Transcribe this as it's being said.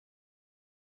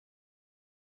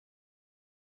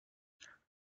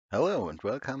Hello and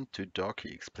welcome to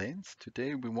Darki Explains.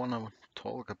 Today we want to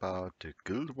talk about the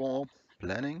Guild War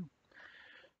planning.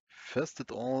 First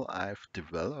of all, I've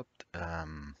developed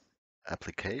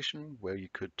application where you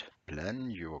could plan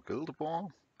your Guild War,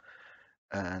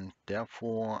 and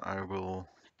therefore I will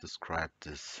describe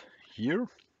this here.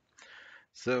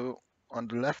 So on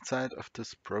the left side of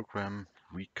this program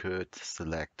we could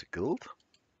select guild.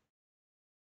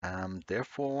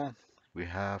 Therefore we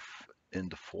have in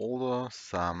the folder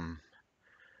some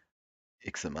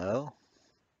XML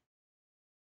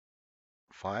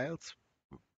files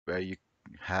where you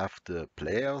have the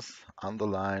players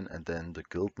underline and then the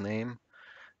guild name.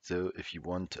 So if you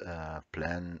want to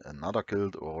plan another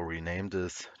guild or rename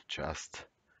this, just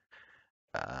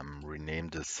rename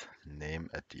this name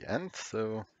at the end.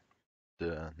 So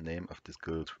the name of this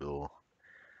guild will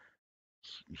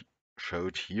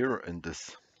showed here in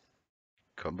this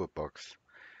combo box.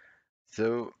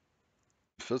 So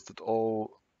first of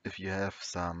all, if you have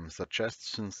some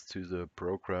suggestions to the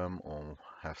program or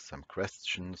have some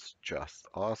questions, just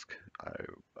ask. I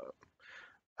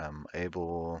am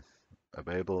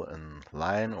available in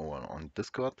line or on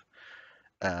Discord.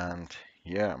 And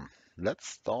yeah, let's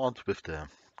start with the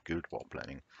Guild War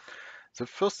planning. So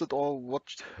first of all, what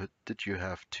did you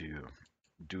have to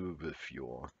do with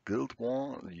your Guild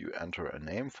War? You enter a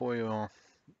name for your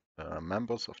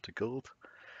members of the guild,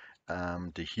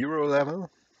 the hero level,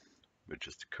 which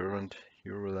is the current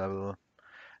hero level,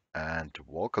 and the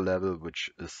walker level, which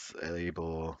is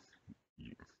able,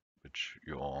 which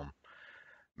your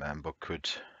member could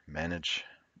manage.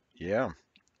 Yeah,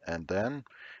 and then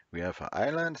we have an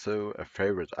island, so a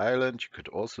favorite island you could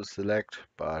also select,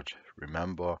 but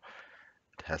remember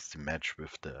it has to match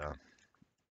with the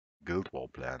Guild War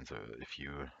plan. So if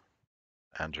you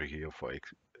enter here, for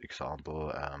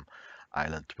example,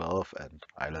 Island 12, and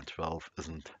Island 12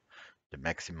 isn't the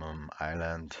maximum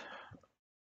island,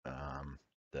 um,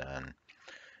 then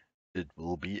it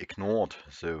will be ignored.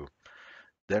 So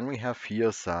then we have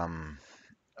here some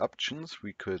options.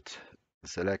 We could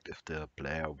select if the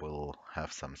player will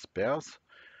have some spares.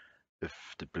 If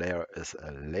the player is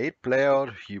a late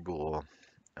player, he will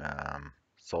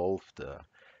solve the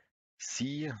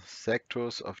C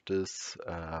sectors of this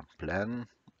plan.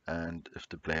 And if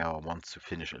the player wants to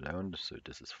finish alone, so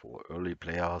this is for early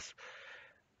players,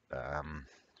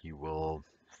 he will,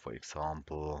 for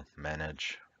example,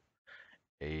 manage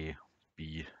A,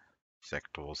 B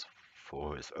sectors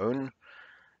for his own.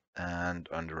 And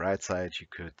on the right side, you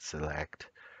could select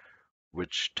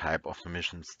which type of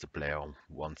missions the player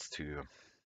wants to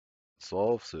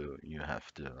solve. So you have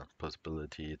the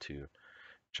possibility to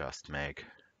just make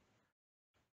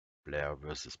player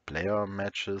versus player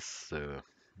matches, so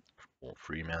or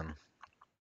free man,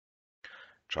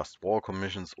 just war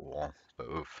commissions, or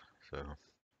both. So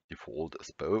default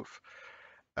is both.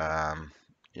 Um,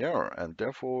 yeah, and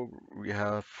therefore we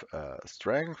have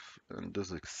strength. In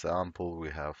this example, we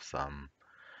have some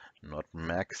not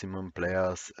maximum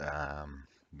players,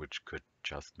 which could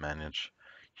just manage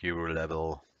hero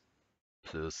level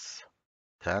plus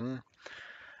 10.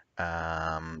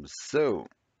 Now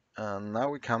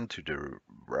we come to the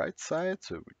right side,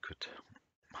 so we could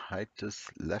hide this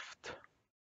left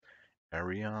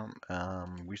area.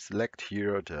 We select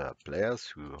here the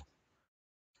players who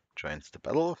joins the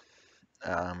battle.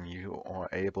 You are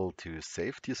able to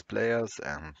save these players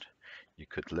and you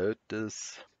could load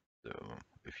this. So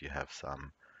if you have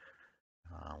some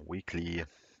weekly,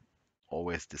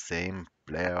 always the same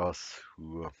players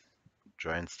who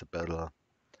joins the battle,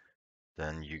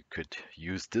 then you could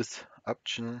use this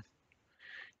option.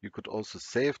 You could also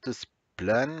save this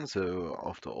plan. So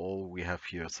after all, we have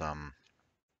here some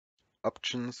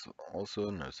options.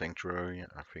 Also, no sanctuary,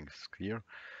 I think it's clear.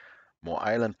 More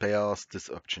island players, this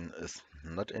option is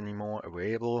not anymore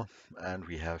available. And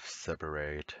we have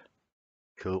separate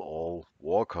kill all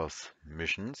walkers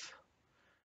missions,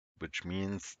 which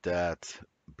means that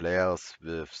players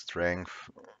with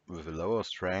a lower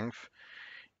strength,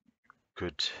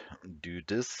 could do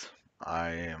this.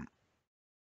 I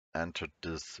entered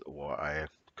this, or I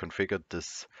configured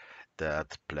this,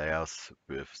 that players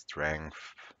with strength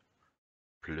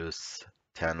plus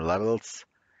 10 levels,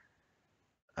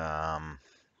 um,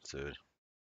 so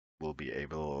will be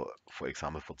able, for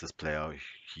example, for this player,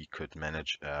 he could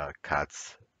manage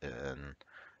cuts in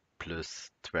plus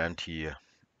 20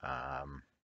 um,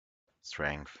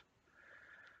 strength.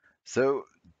 So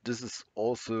this is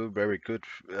also very good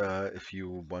if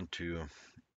you want to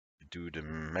do the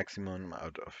maximum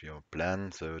out of your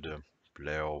plan. So the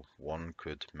player one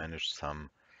could manage some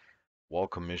war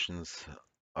commissions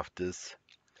of this.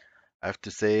 I have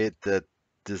to say that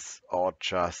these are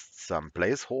just some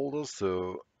placeholders,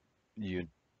 so you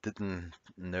didn't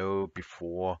know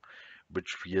before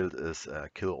which field is a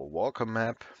kill or walker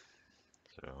map.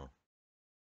 So,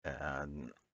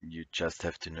 and you just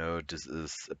have to know this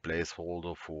is a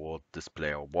placeholder for this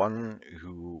player 1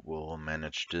 who will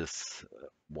manage this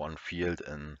one field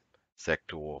in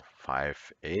sector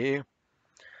 5A.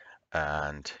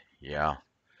 And yeah,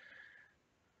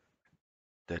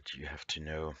 that you have to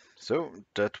know. So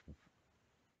that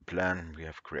plan we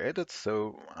have created.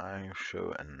 So I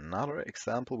show another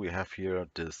example. We have here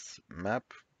this map,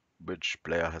 which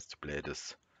player has to play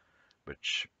this,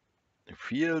 which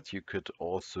field. You could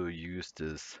also use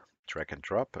this drag and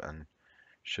drop and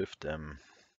shift them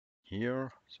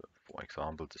here. So for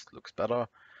example, this looks better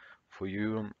for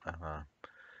you.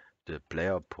 The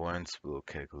player points will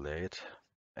calculate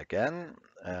again,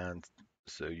 and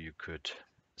so you could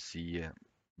see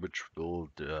which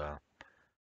will the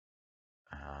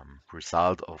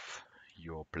result of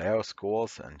your player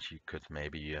scores, and you could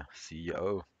maybe see,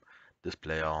 oh, this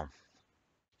player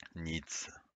needs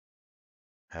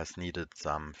has needed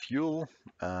some fuel,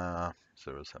 so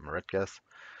some red gas,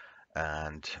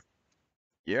 and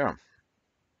yeah,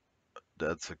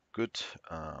 that's a good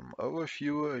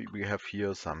overview. We have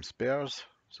here some spares,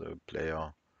 so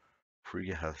player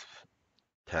 3 has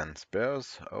 10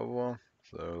 spares over,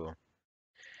 so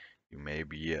you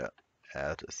maybe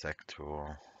add a sector,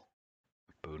 a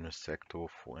bonus sector,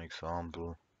 for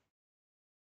example,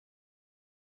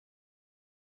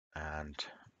 and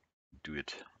do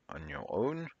it on your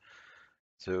own.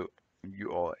 So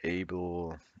you are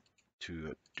able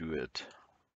to do it,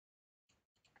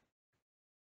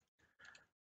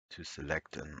 to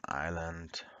select an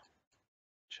island,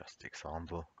 just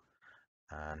example,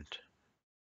 and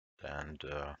then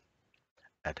the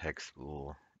attacks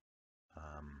will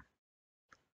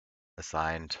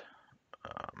assigned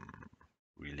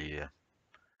really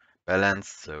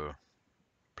balanced. So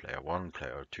player 1,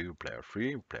 player 2, player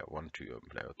 3, player 1, 2,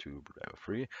 player 2, player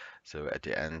 3. So at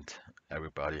the end,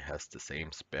 everybody has the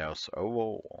same spares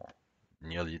over, or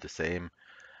nearly the same.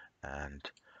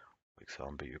 And for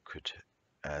example, you could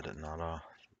add another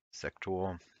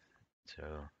sector.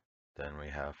 So then we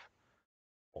have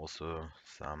also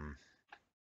some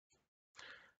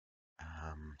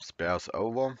spares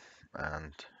over,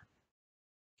 and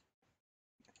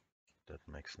that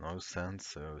makes no sense.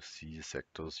 So C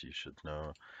sectors, you should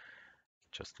know,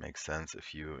 just makes sense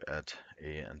if you add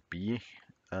A and B.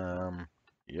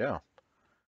 Yeah,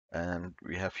 and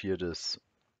we have here this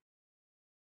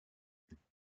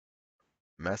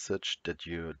message that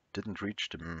you didn't reach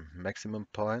the maximum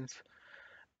points,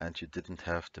 and you didn't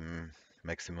have the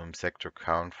maximum sector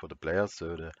count for the players,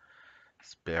 so the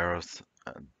spares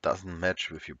doesn't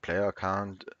match with your player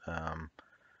count.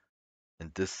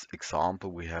 In this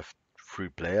example, we have 3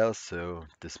 players, so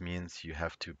this means you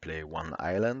have to play one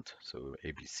island, so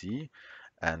ABC,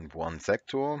 and one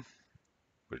sector,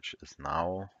 which is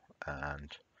now,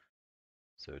 and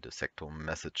so the sector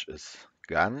message is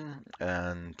gone,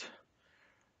 and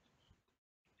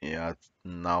yeah,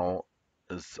 now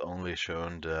is only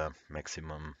shown the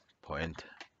maximum point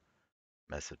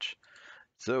message.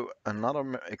 So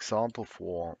another example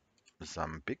for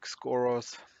some big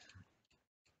scorers,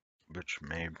 which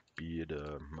may be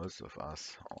the most of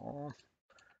us are.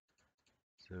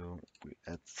 So we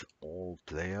add all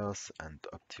players and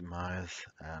optimize,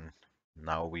 and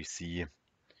now we see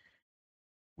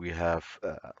we have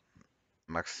a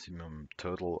maximum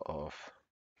total of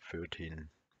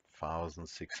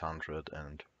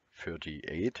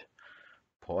 13,638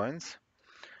 points,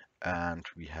 and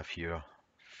we have here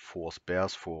 4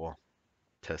 spares for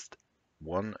test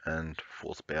 1 and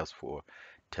 4 spares for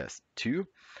test 2.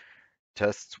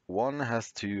 Test 1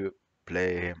 has to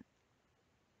play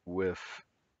with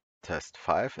test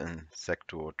 5 in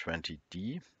sector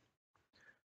 20D.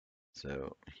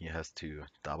 So he has to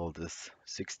double this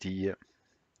 60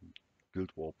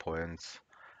 Guild War points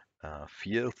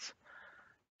fields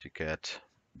to get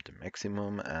the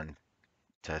maximum, and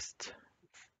test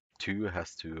 2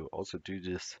 has to also do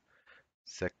this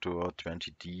sector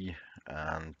 20D,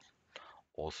 and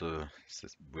also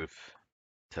with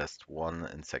test 1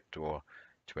 in sector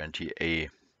 20A.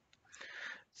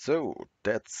 So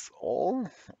that's all.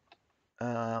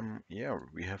 Yeah,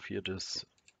 we have here this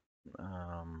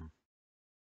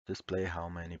display how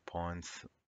many points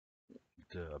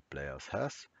the players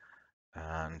has,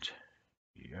 and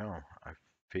yeah, I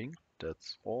think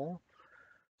that's all.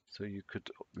 So we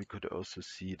could also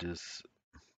see this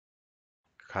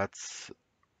cuts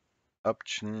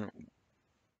option.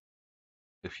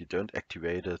 If you don't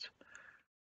activate it,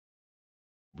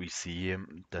 we see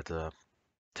that the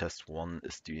test 1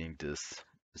 is doing this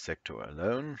sector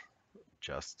alone.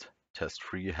 Just test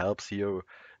 3 helps here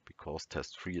because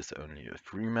test 3 is only a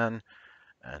 3-man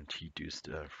and he does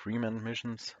the 3-man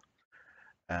missions.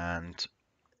 And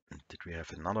did we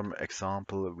have another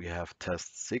example? We have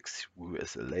test 6, who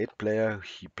is a late player.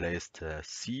 He plays the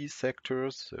C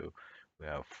sectors, so we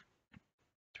have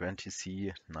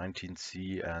 20C,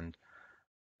 19C, and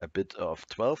a bit of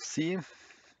 12C.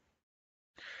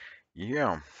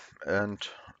 Yeah, and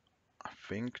I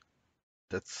think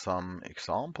that's some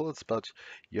examples, but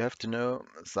you have to know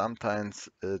sometimes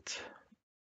it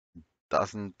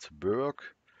doesn't work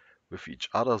with each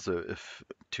other. So if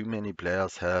too many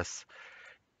players has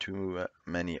too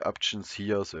many options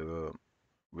here, so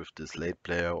with this late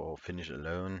player or finish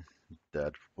alone,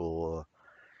 that will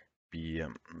be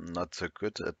not so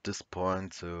good at this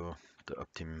point. So the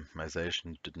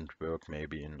optimization didn't work,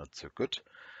 maybe not so good.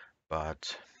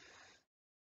 But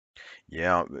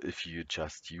yeah, if you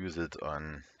just use it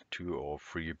on 2 or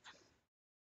 3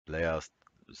 players,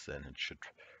 then it should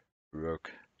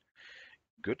work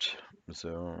good.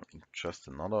 So just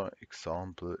another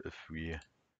example, if we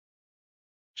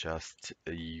just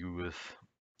use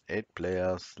 8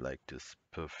 players like this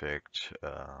perfect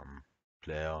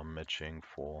player matching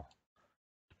for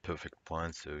the perfect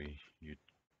point. So you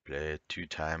play 2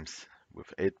 times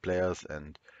with 8 players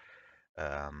and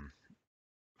um,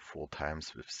 4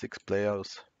 times with 6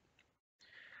 players.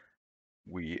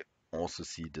 We also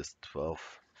see this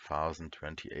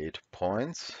 12,028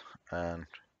 points, and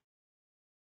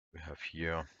we have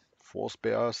here 4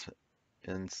 spares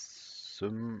in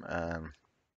sum, and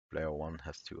player 1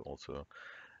 has to also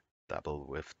double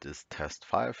with this test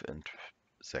 5 and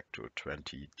sector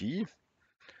 20D,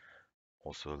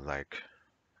 also like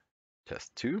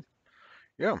test 2.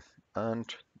 Yeah,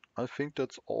 and I think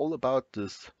that's all about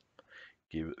this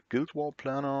Guild War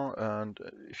Planner, and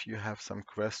if you have some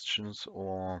questions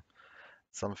or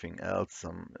something else,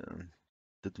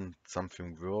 didn't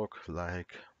something work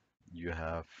like you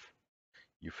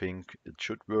think it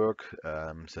should work,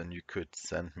 then you could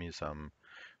send me some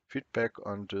feedback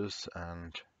on this.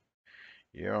 And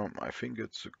yeah, I think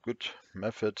it's a good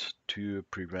method to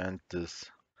prevent this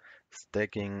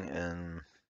stacking in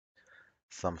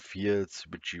some fields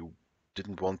which you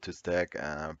didn't want to stack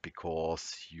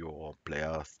because your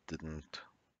players didn't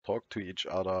talk to each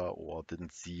other or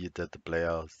didn't see that the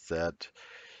player said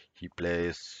he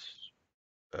plays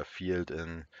a field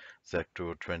in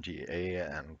sector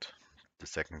 20A and the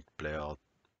second player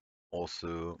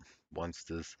also wants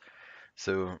this.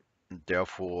 So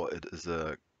therefore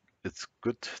it's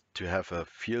good to have a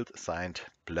field assigned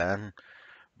plan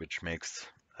which makes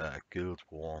Guild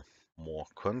War more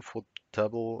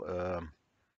comfortable.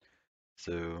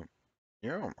 So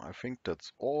yeah, I think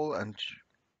that's all, and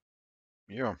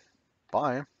yeah,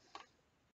 bye.